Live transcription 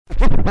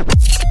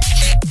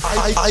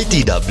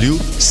ITW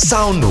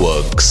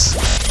Soundworks.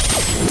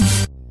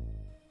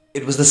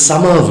 It was the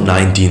summer of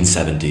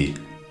 1970,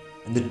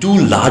 and the two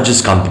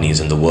largest companies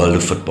in the world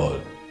of football,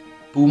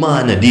 Puma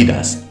and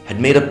Adidas,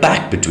 had made a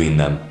pact between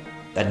them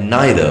that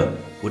neither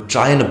would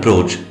try and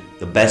approach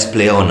the best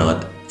player on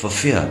earth for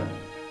fear.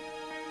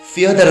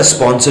 Fear that a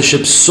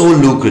sponsorship so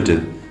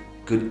lucrative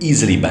could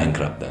easily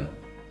bankrupt them.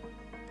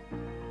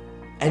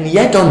 And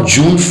yet on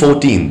June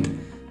 14th,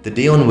 the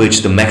day on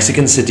which the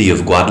Mexican city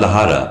of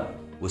Guadalajara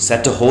was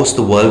set to host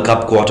the World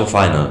Cup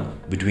quarter-final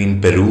between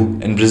Peru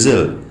and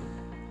Brazil,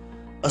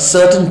 a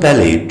certain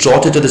Pele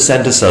trotted to the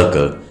center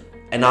circle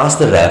and asked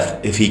the ref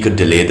if he could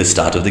delay the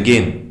start of the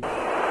game.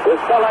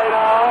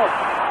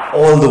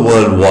 All the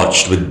world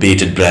watched with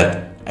bated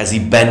breath as he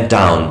bent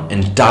down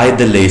and tied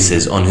the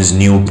laces on his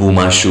new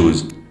Puma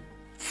shoes,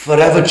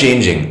 forever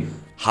changing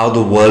how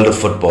the world of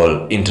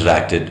football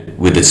interacted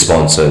with its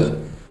sponsors.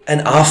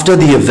 And after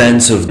the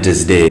events of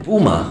this day,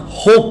 Puma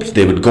hoped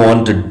they would go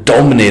on to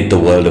dominate the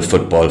world of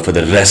football for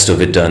the rest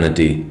of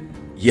eternity.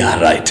 Yeah,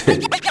 right.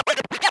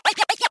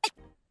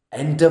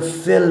 Enter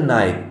Phil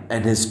Knight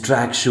and his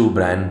track shoe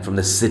brand from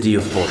the city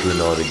of Portland,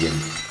 Oregon.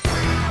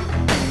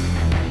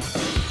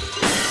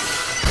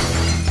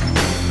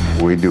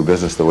 We do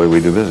business the way we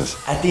do business.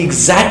 At the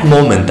exact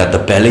moment that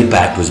the Pele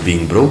Pact was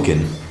being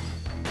broken,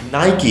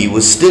 Nike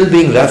was still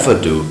being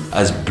referred to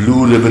as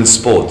Blue Ribbon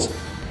Sports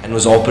and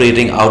was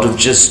operating out of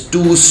just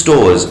 2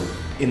 stores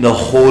in the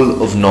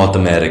whole of North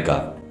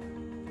America.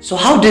 So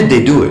how did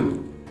they do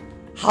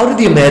it? How did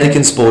the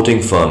American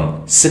sporting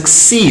firm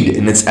succeed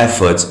in its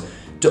efforts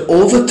to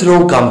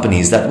overthrow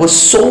companies that were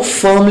so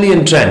firmly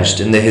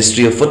entrenched in the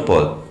history of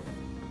football?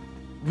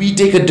 We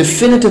take a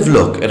definitive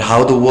look at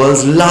how the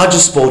world's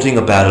largest sporting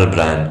apparel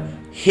brand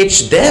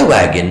hitched their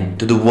wagon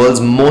to the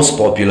world's most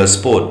popular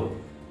sport.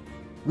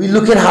 We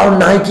look at how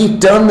Nike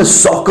turned the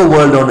soccer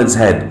world on its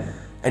head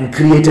and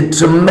created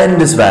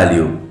tremendous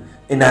value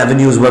in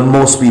avenues where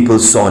most people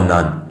saw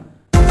none.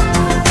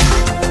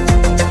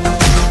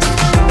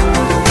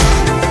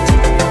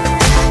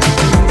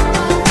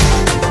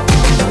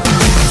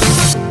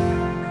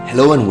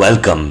 Hello and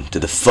welcome to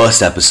the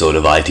first episode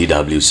of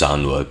ITW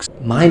Soundworks.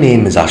 My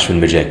name is Ashwin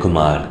Vijay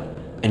Kumar,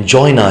 and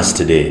join us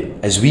today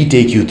as we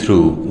take you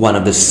through one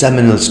of the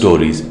seminal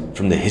stories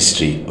from the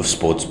history of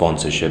sports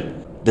sponsorship,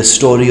 the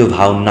story of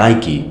how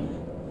Nike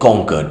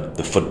conquered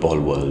the football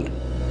world.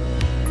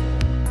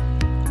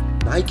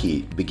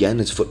 Nike began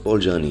its football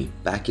journey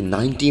back in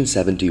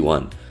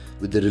 1971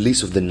 with the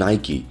release of the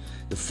Nike,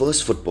 the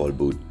first football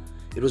boot.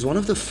 It was one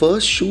of the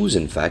first shoes,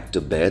 in fact, to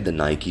bear the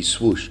Nike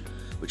swoosh,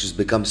 which has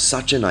become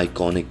such an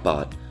iconic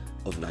part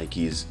of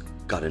Nike's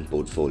current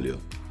portfolio.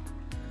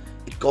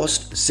 It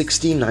cost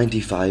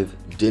 $16.95,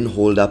 didn't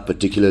hold up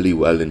particularly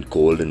well in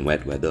cold and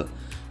wet weather,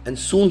 and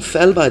soon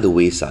fell by the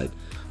wayside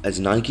as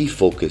Nike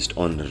focused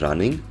on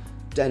running,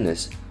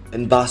 tennis,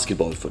 and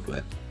basketball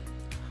footwear.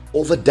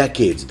 Over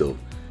decades though,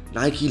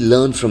 Nike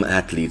learned from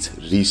athletes'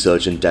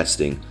 research and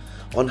testing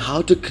on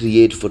how to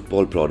create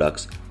football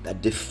products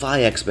that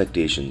defy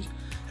expectations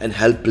and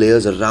help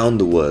players around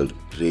the world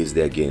raise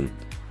their game.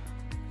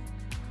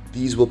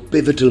 These were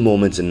pivotal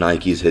moments in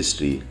Nike's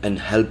history and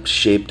helped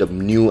shape a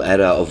new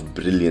era of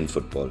brilliant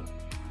football.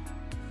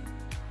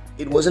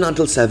 It wasn't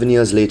until 7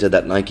 years later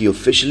that Nike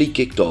officially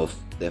kicked off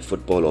their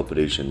football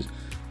operations,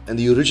 and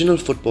the original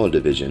football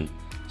division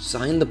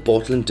signed the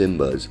Portland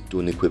Timbers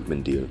to an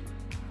equipment deal.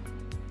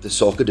 The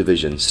soccer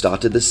division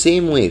started the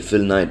same way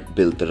Phil Knight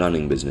built the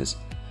running business,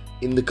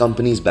 in the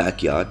company's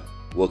backyard,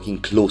 working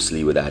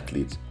closely with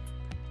athletes.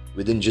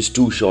 Within just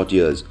 2 short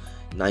years,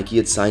 Nike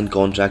had signed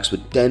contracts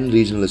with 10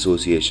 regional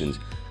associations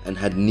and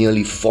had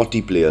nearly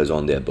 40 players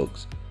on their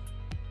books.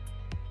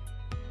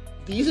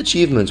 These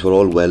achievements were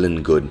all well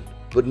and good,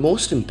 but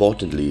most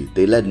importantly,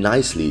 they led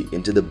nicely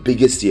into the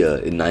biggest year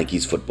in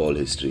Nike's football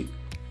history.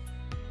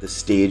 The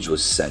stage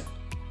was set.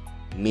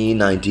 May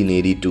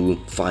 1982,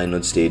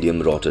 Feyenoord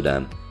Stadium,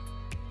 Rotterdam.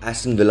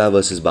 Aston Villa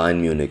vs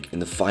Bayern Munich in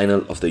the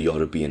final of the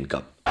European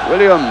Cup.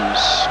 Williams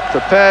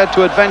prepared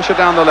to adventure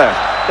down the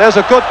left. There's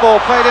a good ball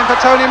played in for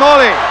Tony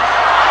Morley.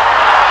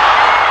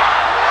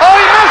 Oh,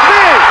 he missed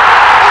it!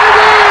 And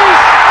it is!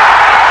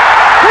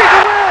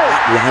 Peter Will!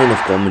 That line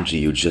of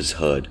commentary you just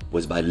heard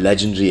was by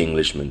legendary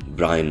Englishman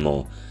Brian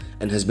Moore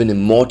and has been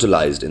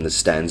immortalised in the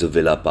stands of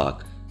Villa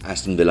Park,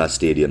 Aston Villa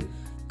Stadium,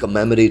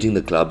 commemorating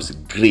the club's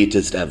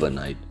greatest ever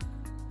night.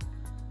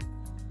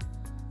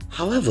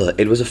 However,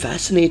 it was a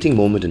fascinating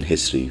moment in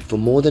history for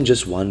more than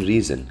just one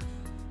reason.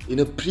 In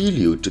a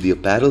prelude to the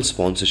apparel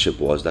sponsorship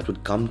wars that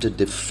would come to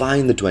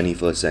define the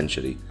 21st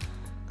century,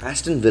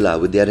 Aston Villa,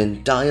 with their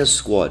entire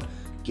squad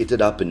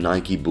kitted up in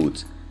Nike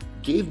boots,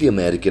 gave the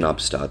American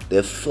upstart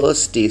their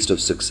first taste of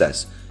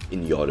success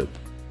in Europe.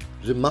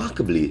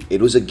 Remarkably,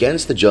 it was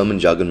against the German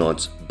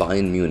juggernauts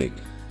Bayern Munich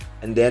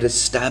and their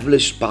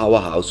established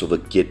powerhouse of a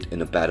kit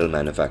and apparel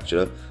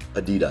manufacturer,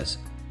 Adidas,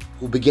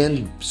 who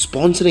began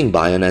sponsoring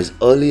Bayern as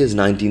early as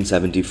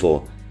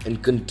 1974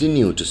 and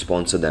continue to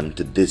sponsor them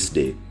to this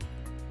day.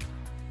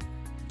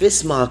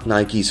 This marked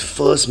Nike's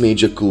first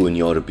major coup in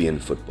European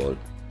football.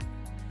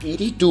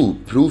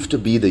 82 proved to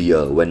be the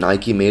year when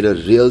Nike made a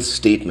real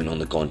statement on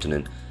the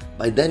continent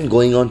by then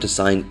going on to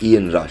sign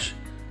Ian Rush,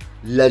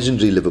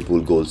 legendary Liverpool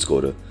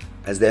goalscorer,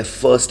 as their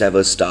first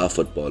ever star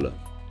footballer.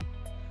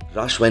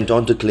 Rush went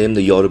on to claim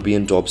the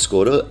European top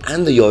scorer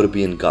and the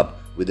European Cup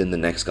within the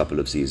next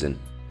couple of seasons.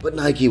 But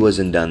Nike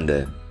wasn't done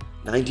there.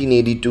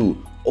 1982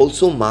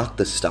 also marked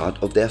the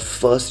start of their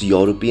first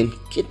European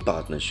kit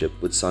partnership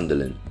with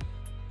Sunderland.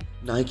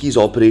 Nike's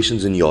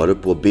operations in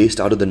Europe were based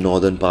out of the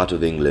northern part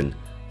of England,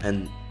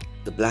 and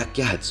the Black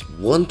Cats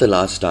weren't the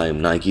last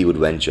time Nike would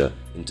venture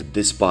into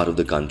this part of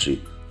the country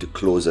to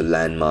close a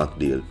landmark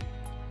deal.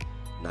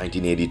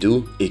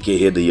 1982,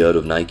 aka the year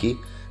of Nike,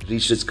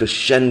 reached its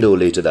crescendo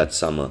later that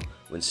summer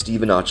when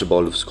Stephen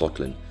Archibald of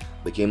Scotland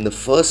became the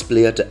first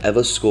player to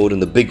ever score in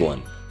the big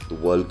one, the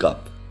World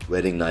Cup,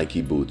 wearing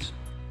Nike boots.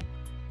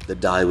 The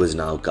die was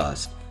now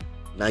cast.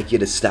 Nike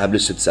had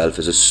established itself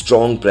as a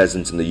strong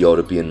presence in the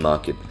European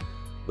market,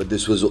 but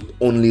this was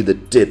only the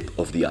tip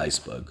of the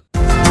iceberg.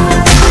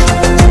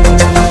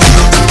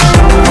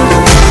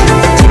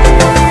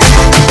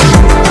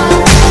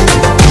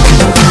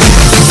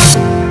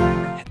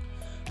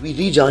 We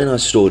rejoin our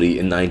story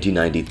in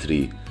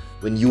 1993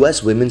 when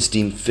US women's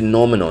team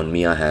phenomenon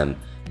Mia Hamm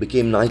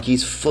became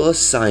Nike's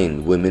first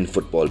signed women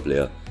football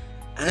player,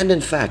 and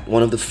in fact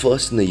one of the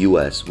first in the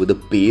US with a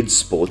paid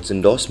sports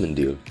endorsement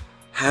deal.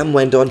 Hamm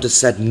went on to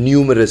set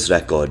numerous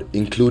records,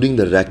 including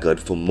the record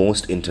for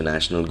most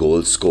international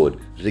goals scored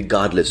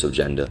regardless of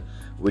gender,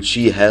 which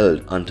she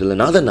held until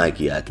another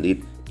Nike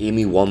athlete,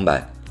 Amy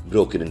Wambach,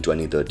 broke it in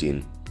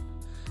 2013.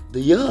 The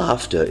year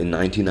after, in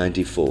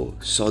 1994,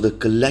 saw the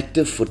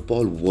collective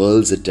football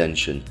world's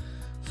attention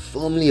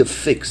firmly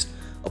affixed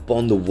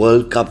upon the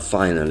World Cup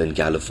final in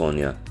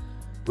California,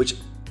 which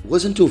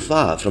wasn't too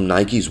far from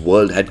Nike's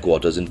world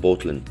headquarters in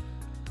Portland.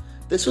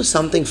 This was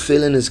something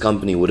Phil and his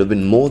company would have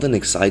been more than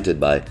excited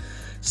by,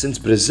 since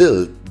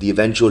Brazil, the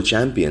eventual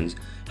champions,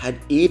 had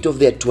 8 of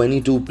their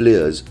 22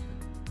 players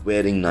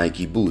wearing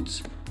Nike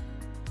boots.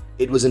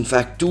 It was in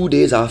fact 2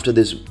 days after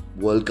this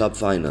World Cup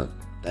final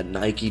that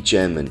Nike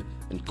chairman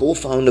and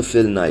co-founder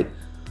Phil Knight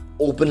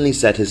openly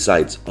set his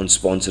sights on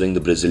sponsoring the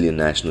Brazilian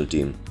national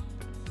team.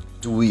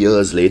 2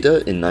 years later,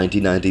 in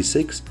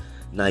 1996,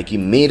 Nike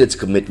made its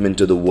commitment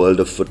to the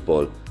world of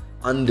football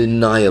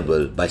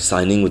undeniable by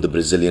signing with the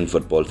Brazilian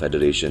Football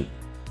Federation,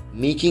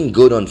 making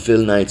good on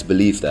Phil Knight's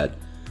belief that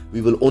we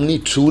will only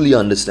truly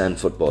understand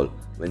football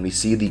when we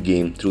see the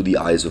game through the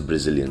eyes of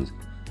Brazilians.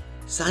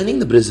 Signing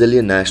the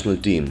Brazilian national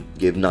team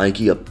gave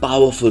Nike a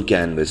powerful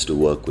canvas to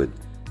work with,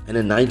 and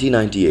in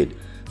 1998,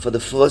 for the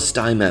first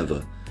time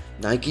ever,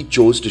 Nike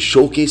chose to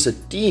showcase a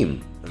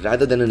team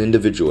rather than an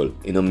individual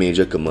in a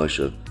major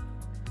commercial.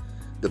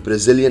 The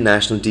Brazilian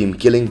national team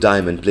killing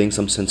time and playing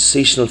some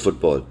sensational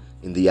football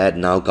in the ad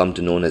now come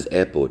to known as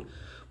Airport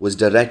was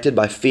directed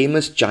by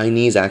famous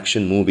Chinese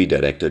action movie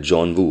director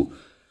John Woo,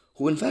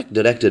 who in fact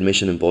directed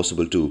Mission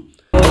Impossible 2.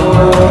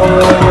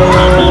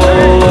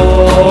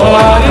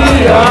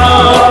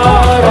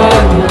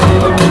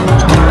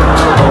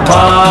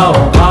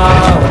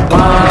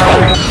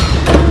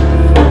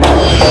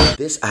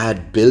 This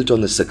ad built on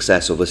the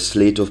success of a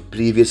slate of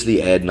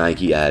previously aired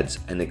Nike ads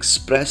and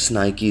expressed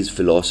Nike's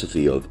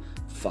philosophy of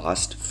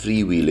fast,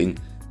 freewheeling,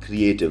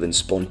 creative and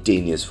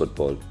spontaneous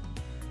football.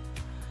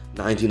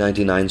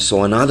 1999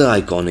 saw another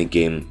iconic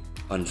game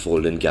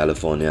unfold in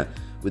California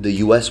with the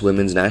US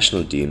women's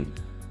national team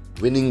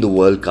winning the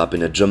World Cup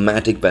in a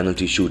dramatic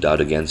penalty shootout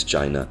against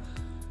China.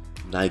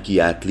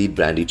 Nike athlete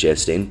Brandi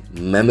Chastain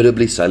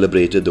memorably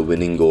celebrated the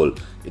winning goal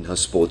in her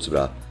sports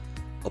bra,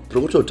 a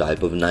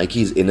prototype of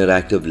Nike's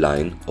interactive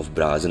line of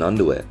bras and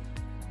underwear.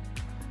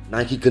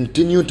 Nike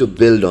continued to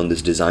build on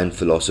this design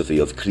philosophy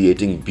of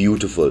creating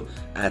beautiful,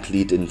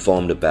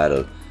 athlete-informed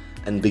apparel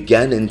and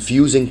began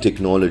infusing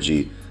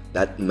technology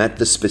that met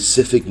the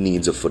specific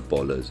needs of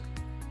footballers.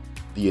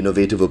 The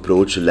innovative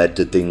approach led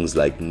to things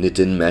like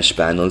knit-in mesh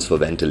panels for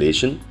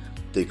ventilation,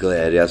 thicker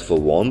areas for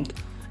warmth,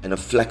 and a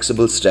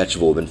flexible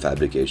stretch-woven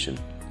fabrication.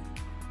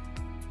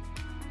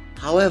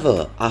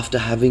 However, after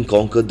having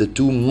conquered the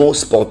 2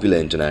 most popular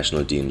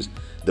international teams,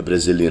 the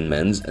Brazilian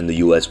men's and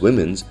the US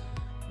women's,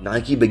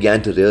 Nike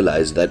began to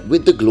realize that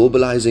with the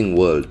globalizing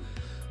world,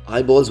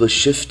 eyeballs were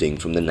shifting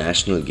from the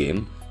national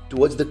game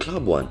towards the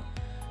club one,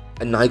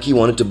 and Nike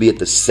wanted to be at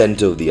the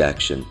center of the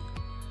action.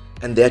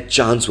 And their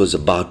chance was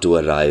about to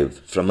arrive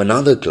from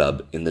another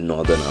club in the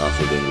northern half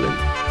of England.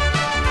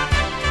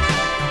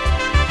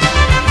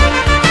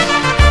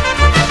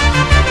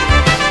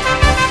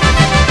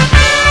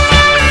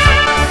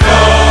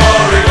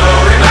 Glory,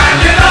 glory, Man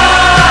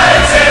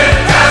United,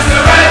 as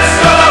the Reds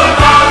go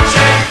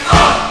marching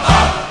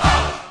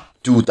up.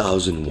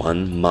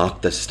 2001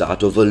 marked the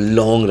start of a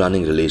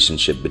long-running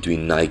relationship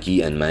between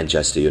Nike and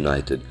Manchester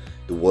United,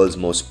 the world's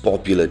most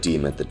popular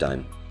team at the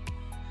time.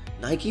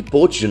 Nike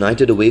poached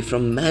United away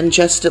from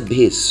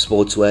Manchester-based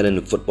sportswear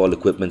and football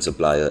equipment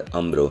supplier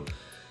Umbro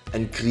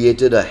and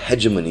created a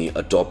hegemony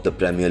atop the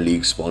Premier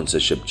League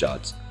sponsorship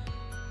charts.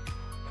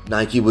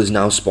 Nike was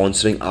now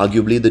sponsoring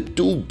arguably the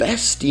two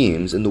best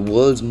teams in the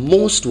world's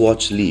most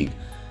watched league,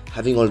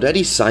 having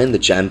already signed the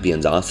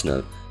champions Arsenal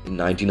in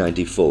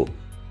 1994.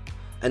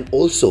 And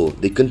also,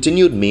 they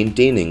continued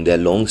maintaining their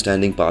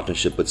long-standing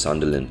partnership with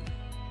Sunderland.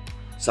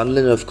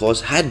 Sunderland, of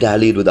course, had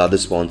dallied with other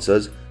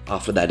sponsors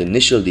after that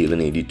initial deal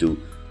in '82,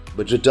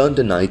 but returned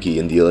to Nike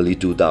in the early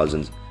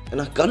 2000s and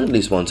are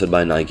currently sponsored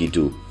by Nike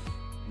too.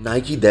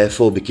 Nike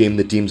therefore became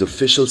the team's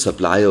official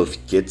supplier of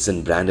kits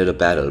and branded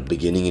apparel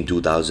beginning in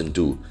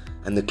 2002,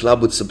 and the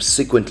club would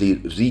subsequently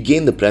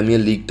regain the Premier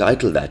League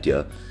title that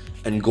year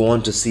and go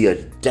on to see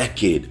a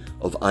decade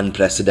of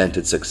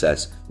unprecedented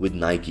success with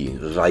Nike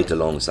right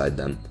alongside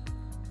them.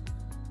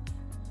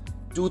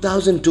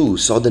 2002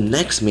 saw the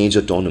next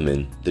major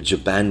tournament, the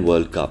Japan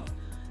World Cup,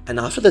 and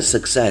after the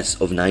success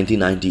of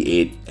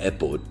 1998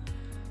 Airport,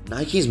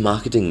 Nike's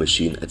marketing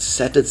machine had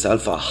set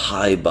itself a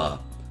high bar.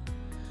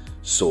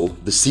 So,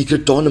 the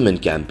Secret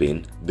Tournament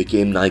campaign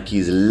became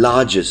Nike's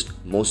largest,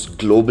 most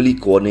globally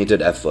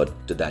coordinated effort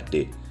to that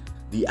day.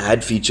 The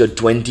ad featured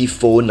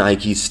 24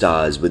 Nike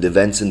stars with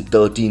events in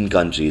 13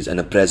 countries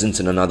and a presence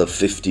in another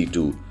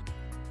 52.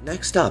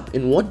 Next up,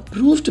 in what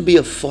proved to be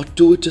a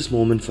fortuitous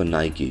moment for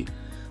Nike,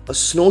 a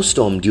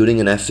snowstorm during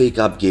an FA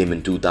Cup game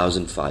in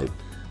 2005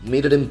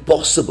 made it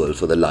impossible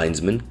for the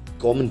linesmen,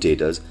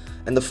 commentators,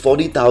 and the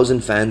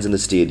 40,000 fans in the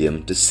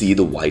stadium to see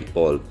the white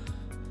ball.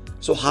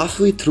 So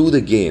halfway through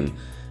the game,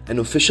 an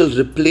official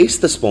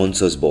replaced the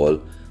sponsor's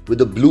ball with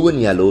a blue and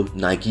yellow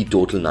Nike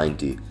Total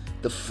 90,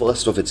 the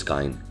first of its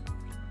kind.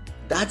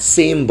 That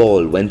same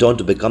ball went on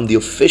to become the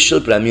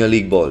official Premier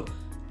League ball,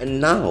 and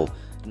now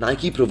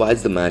Nike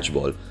provides the match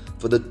ball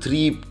for the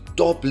three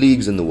top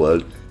leagues in the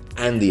world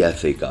and the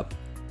FA Cup.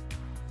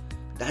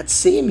 That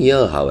same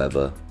year,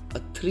 however, a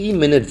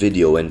 3-minute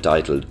video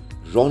entitled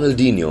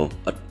Ronaldinho,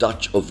 A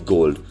Touch of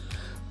Gold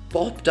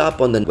popped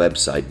up on the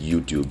website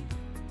YouTube.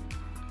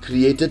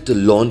 Created to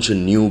launch a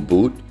new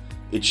boot,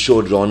 it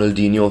showed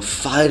Ronaldinho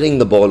firing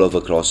the ball off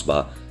a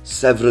crossbar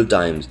several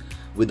times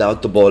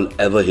without the ball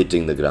ever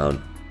hitting the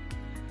ground.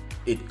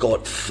 It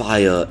caught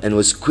fire and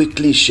was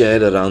quickly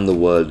shared around the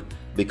world,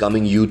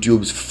 becoming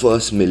YouTube's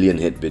first million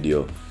hit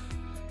video.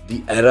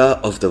 The era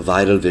of the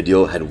viral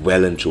video had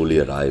well and truly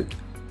arrived.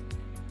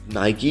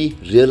 Nike,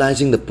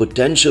 realizing the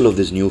potential of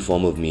this new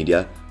form of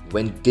media,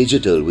 went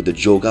digital with the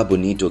Joga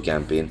Bonito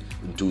campaign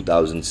in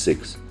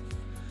 2006.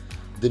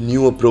 The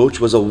new approach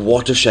was a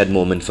watershed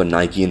moment for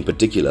Nike in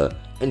particular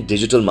and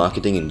digital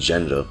marketing in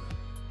general.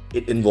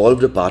 It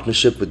involved a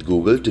partnership with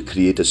Google to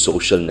create a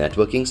social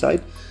networking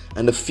site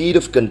and a feed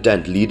of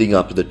content leading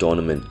up to the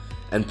tournament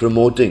and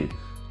promoting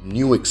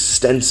new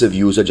extensive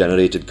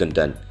user-generated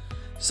content,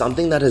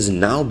 something that has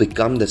now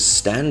become the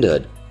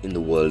standard in the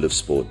world of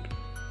sport.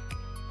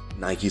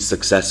 Nike's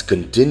success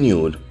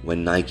continued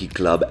when Nike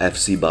Club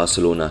FC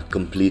Barcelona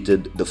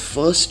completed the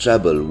first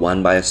treble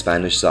won by a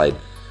Spanish side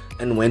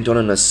and went on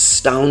an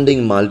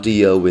astounding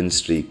multi-year win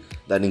streak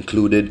that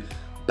included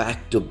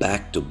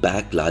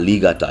back-to-back-to-back La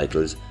Liga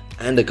titles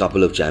and a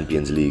couple of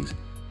Champions Leagues.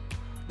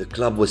 The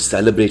club was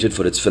celebrated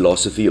for its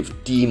philosophy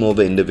of team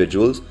over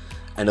individuals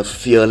and a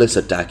fearless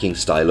attacking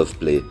style of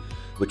play,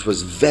 which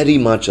was very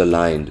much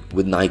aligned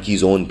with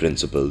Nike's own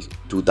principles.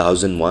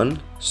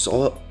 2001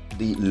 saw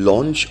the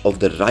launch of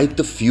the Right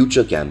the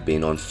Future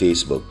campaign on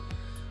Facebook,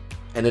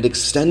 and it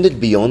extended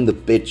beyond the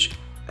pitch,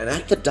 and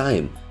at the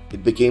time,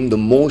 it became the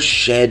most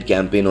shared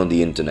campaign on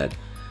the internet,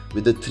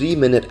 with the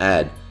 3-minute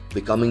ad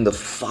becoming the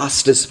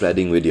fastest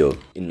spreading video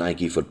in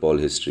Nike football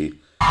history.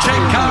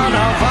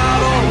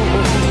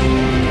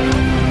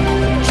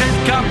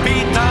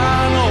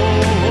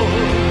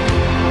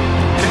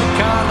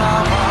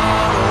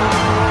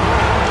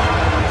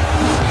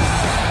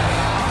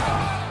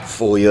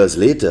 Four years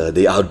later,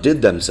 they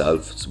outdid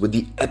themselves with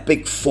the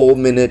epic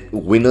 4-minute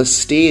Winner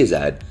Stays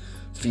ad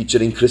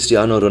featuring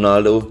Cristiano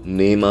Ronaldo,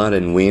 Neymar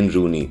and Wayne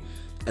Rooney,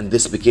 and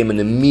this became an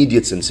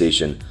immediate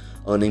sensation,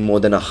 earning more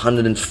than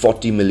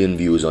 140 million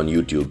views on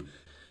YouTube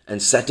and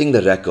setting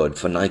the record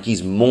for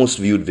Nike's most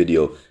viewed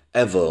video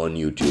ever on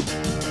YouTube.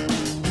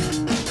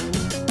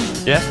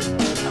 Yeah?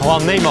 I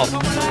want Neymar.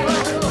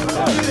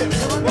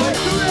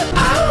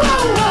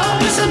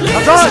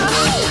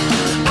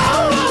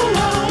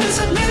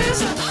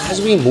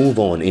 As we move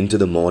on into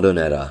the modern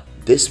era,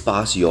 this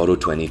past Euro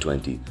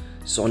 2020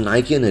 saw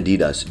Nike and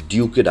Adidas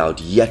duke it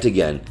out yet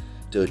again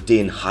to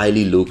attain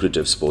highly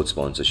lucrative sports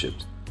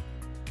sponsorships.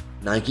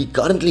 Nike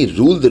currently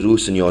rule the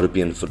roost in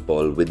European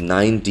football with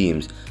 9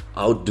 teams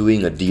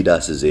outdoing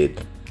Adidas' 8.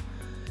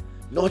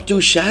 Not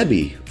too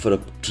shabby for a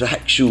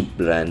track shoe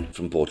brand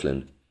from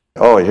Portland.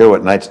 Oh, you hear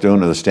what Knight's doing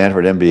to the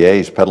Stanford MBA?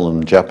 He's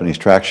peddling Japanese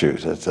track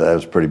shoes. That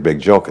was a pretty big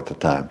joke at the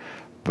time.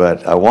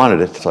 But I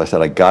wanted it, so I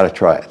said, I gotta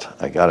try it.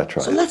 I gotta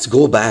try it. So let's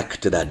go back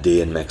to that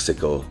day in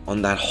Mexico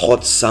on that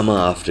hot summer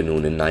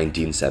afternoon in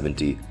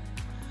 1970.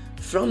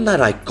 From that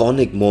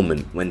iconic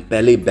moment when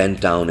Pele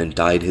bent down and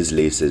tied his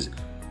laces,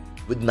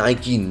 with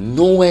Nike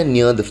nowhere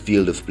near the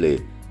field of play,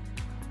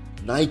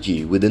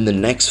 Nike within the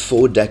next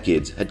 4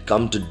 decades had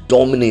come to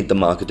dominate the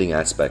marketing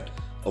aspect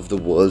of the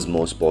world's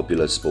most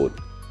popular sport.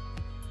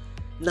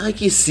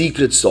 Nike's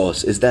secret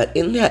sauce is that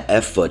in their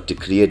effort to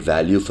create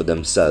value for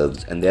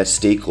themselves and their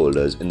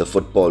stakeholders in the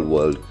football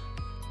world,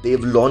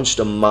 they've launched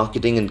a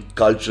marketing and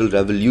cultural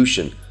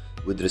revolution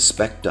with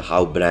respect to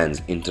how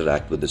brands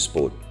interact with the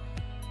sport,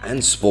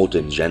 and sport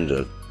in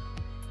general.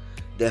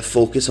 Their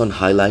focus on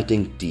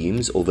highlighting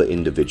teams over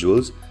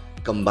individuals,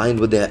 combined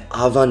with their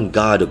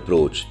avant-garde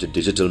approach to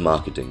digital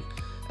marketing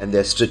and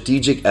their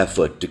strategic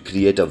effort to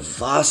create a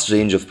vast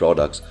range of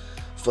products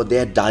for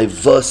their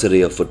diverse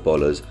array of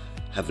footballers,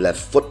 have left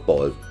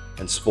football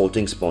and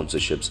sporting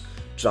sponsorships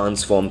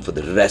transformed for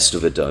the rest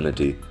of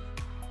eternity.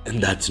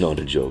 And that's not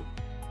a joke.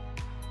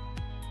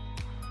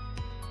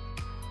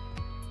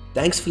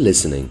 Thanks for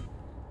listening.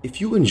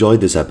 If you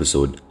enjoyed this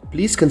episode,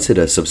 please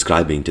consider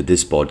subscribing to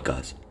this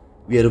podcast.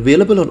 We are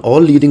available on all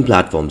leading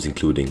platforms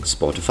including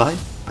Spotify,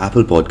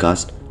 Apple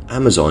Podcast,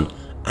 Amazon,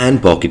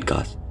 and Pocket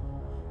Cast.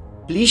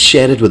 Please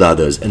share it with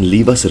others and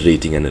leave us a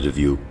rating and a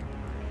review.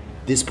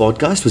 This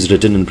podcast was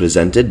written and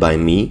presented by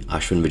me,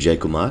 Ashwin Vijay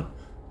Kumar.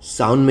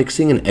 Sound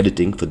mixing and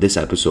editing for this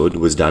episode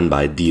was done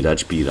by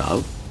Dheeraj P.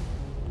 Rao.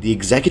 The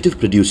executive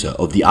producer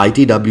of the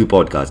ITW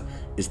podcast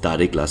is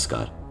Tariq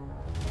Laskar.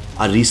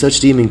 Our research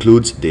team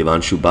includes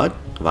Devanshu Bhatt,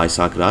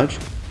 Vaisak Raj,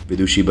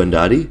 Vidushi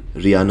Bandari,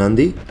 Riya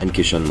Nandi, and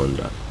Kishan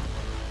Mundra.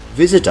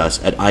 Visit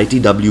us at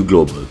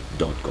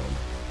itwglobal.com.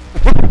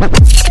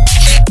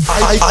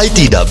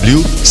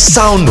 ITW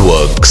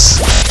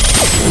Soundworks.